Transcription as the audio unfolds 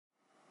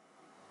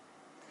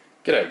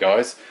G'day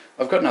guys,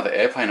 I've got another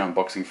airplane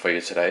unboxing for you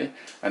today,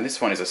 and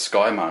this one is a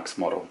Skymarks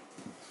model.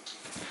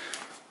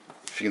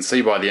 If you can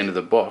see by the end of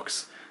the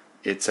box,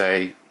 it's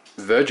a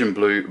Virgin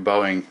Blue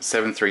Boeing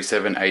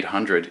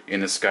 737-800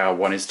 in a scale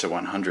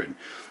 1:100,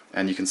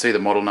 and you can see the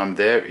model number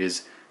there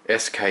is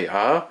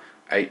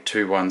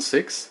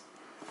SKR8216.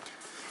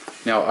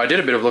 Now, I did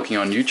a bit of looking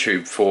on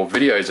YouTube for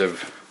videos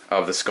of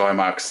the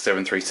Skymarks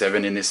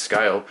 737 in this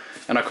scale,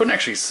 and I couldn't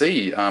actually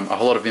see a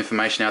whole lot of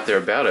information out there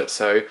about it,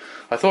 so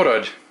I thought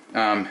I'd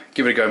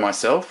give it a go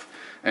myself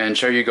and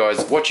show you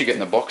guys what you get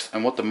in the box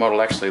and what the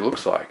model actually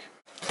looks like.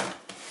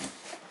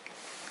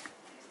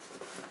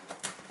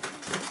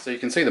 So you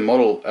can see the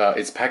model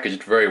is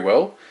packaged very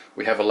well.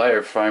 We have a layer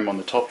of foam on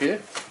the top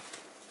here,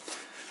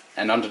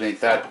 and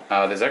underneath that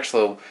there's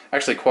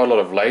actually quite a lot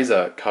of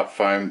laser cut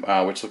foam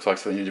which looks like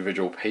some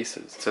individual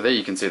pieces. So there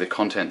you can see the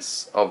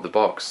contents of the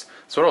box.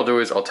 So what I'll do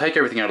is I'll take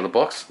everything out of the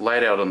box, lay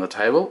it out on the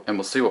table, and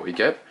we'll see what we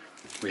get.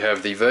 We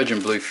have the Virgin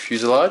Blue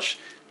fuselage,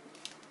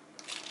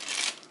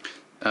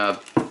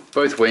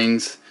 both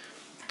wings,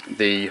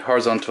 the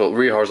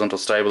rear horizontal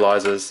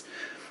stabilizers,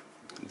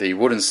 the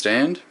wooden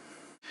stand,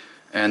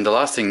 and the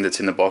last thing that's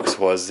in the box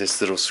was this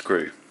little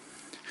screw,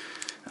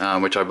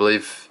 which I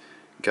believe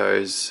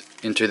goes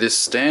into this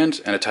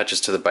stand and attaches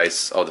to the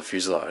base of the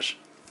fuselage.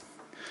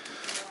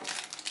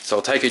 So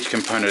I'll take each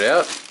component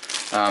out.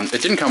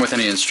 It didn't come with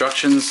any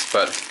instructions,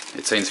 but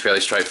it seems fairly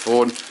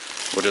straightforward.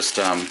 We'll just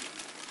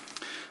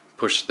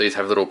push. These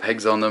have little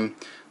pegs on them.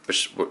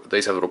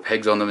 These have little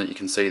pegs on them that you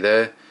can see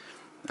there,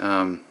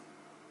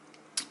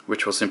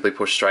 which will simply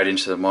push straight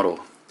into the model.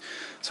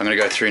 So I'm going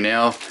to go through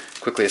now,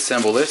 quickly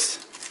assemble this,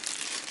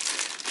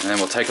 and then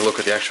we'll take a look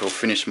at the actual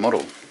finished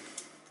model.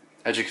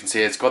 As you can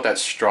see, it's got that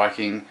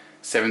striking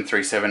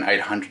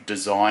 737-800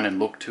 design and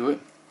look to it.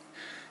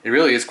 It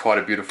really is quite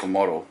a beautiful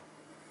model.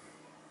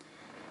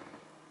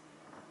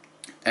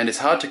 And it's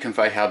hard to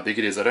convey how big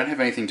it is. I don't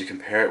have anything to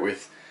compare it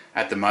with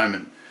at the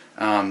moment.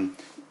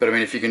 But I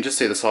mean, if you can just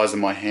see the size of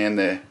my hand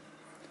there,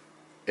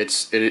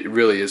 it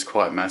really is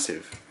quite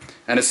massive.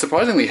 And it's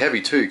surprisingly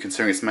heavy too,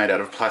 considering it's made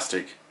out of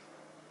plastic.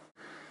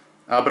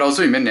 But I'll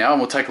zoom in now and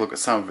we'll take a look at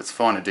some of its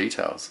finer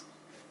details.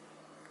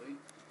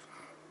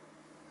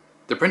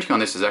 The printing on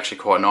this is actually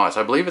quite nice.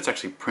 I believe it's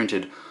actually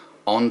printed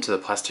onto the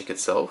plastic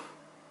itself.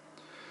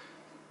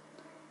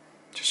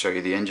 Just show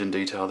you the engine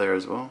detail there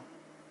as well.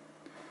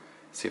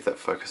 See if that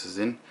focuses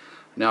in.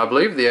 Now I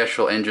believe the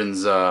actual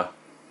engines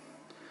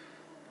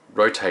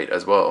rotate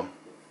as well,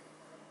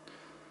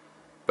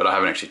 but I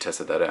haven't actually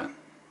tested that out.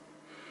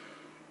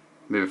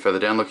 Moving further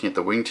down, looking at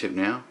the wingtip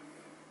now.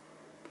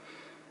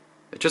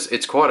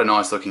 It's quite a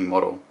nice looking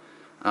model.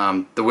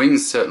 The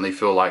wings certainly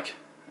feel like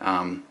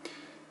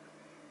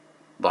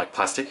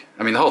plastic.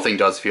 I mean, the whole thing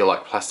does feel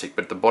like plastic,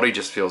 but the body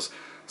just feels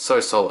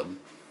so solid.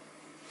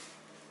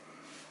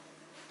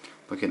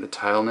 Looking at the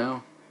tail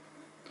now,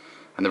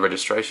 and the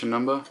registration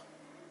number.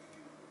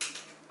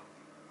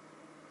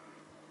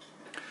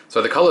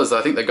 So the colours,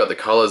 I think they got the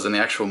colours and the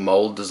actual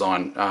mould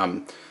design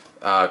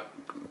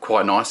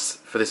quite nice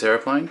for this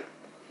aeroplane.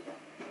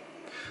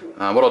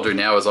 What I'll do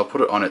now is I'll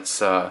put it on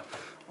its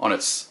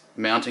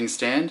mounting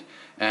stand,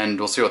 and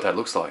we'll see what that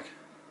looks like.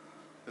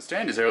 The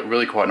stand is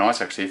really quite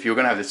nice actually. If you're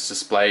going to have this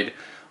displayed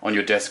on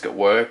your desk at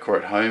work or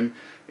at home,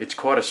 it's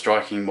quite a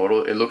striking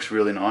model. It looks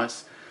really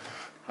nice.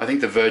 I think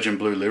the Virgin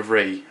Blue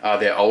livery,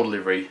 their old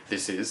livery,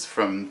 this is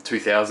from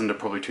 2000 to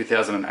probably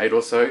 2008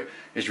 or so,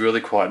 is really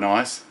quite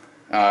nice.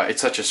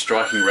 It's such a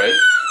striking red.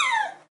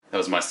 That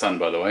was my son,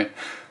 by the way,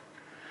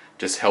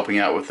 just helping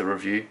out with the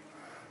review.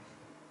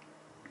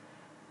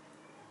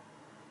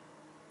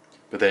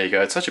 But there you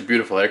go, it's such a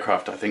beautiful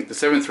aircraft. I think the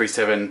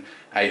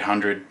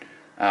 737-800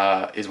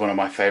 is one of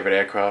my favourite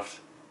aircraft,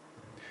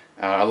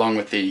 along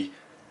with the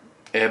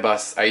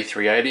Airbus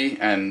A380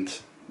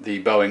 and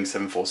the Boeing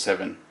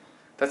 747.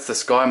 That's the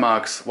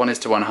Skymarks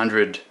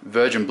 1:100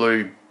 Virgin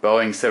Blue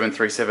Boeing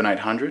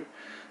 737-800.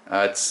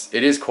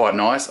 It is quite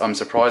nice. I'm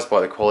surprised by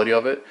the quality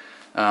of it.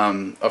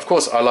 Of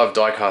course, I love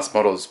die-cast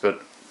models,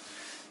 but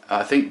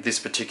I think this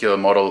particular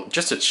model,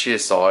 just its sheer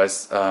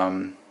size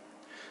and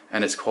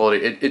its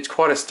quality, it's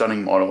quite a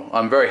stunning model.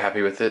 I'm very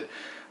happy with it.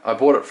 I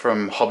bought it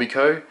from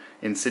Hobbyco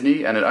in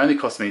Sydney, and it only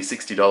cost me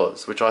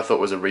 $60, which I thought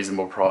was a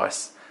reasonable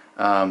price,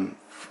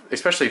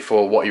 especially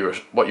for what you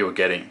were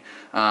getting.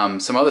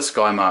 Some other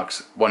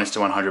Skymarks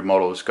 1:100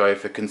 models go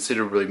for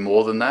considerably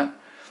more than that.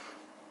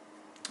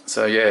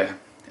 So yeah.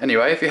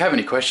 Anyway, if you have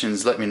any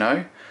questions, let me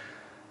know.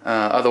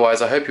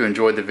 Otherwise, I hope you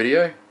enjoyed the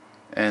video,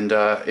 and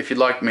if you'd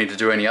like me to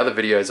do any other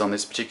videos on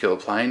this particular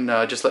plane,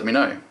 just let me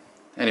know.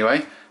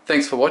 Anyway,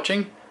 thanks for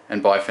watching,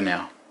 and bye for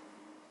now.